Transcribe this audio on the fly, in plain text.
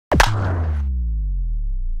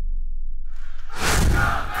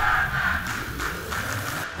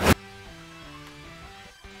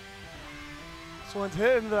This one's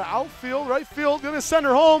hit in the outfield, right field, gonna send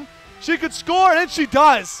her home. She could score, and she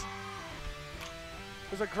does.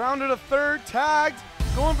 There's a ground to third, tagged,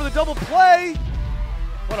 going for the double play.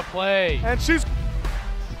 What a play. And this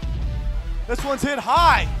one's hit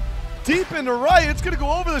high, deep into right. It's gonna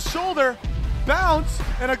go over the shoulder, bounce,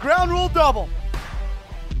 and a ground rule double.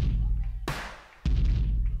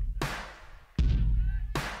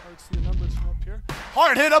 Hard to see the numbers from up here.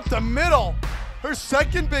 Hard hit up the middle. Her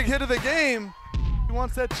second big hit of the game. She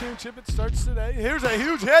wants that championship. It starts today. Here's a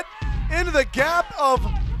huge hit into the gap of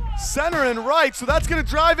center and right. So that's going to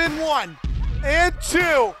drive in 1 and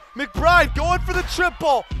 2. McBride going for the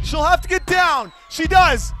triple. She'll have to get down. She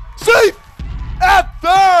does. Safe at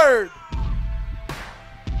third.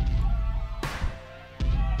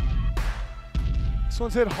 This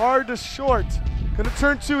one's hit hard to short. Going to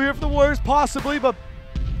turn 2 here for the Warriors possibly, but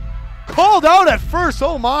called out at first.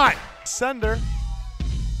 Oh my. Sender.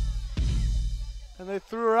 And they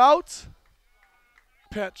threw her out.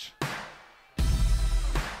 Pitch.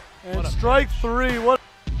 And strike 3. This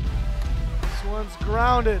one's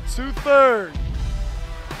grounded. 2-3.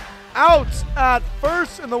 Out at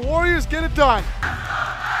first, and the Warriors get it done.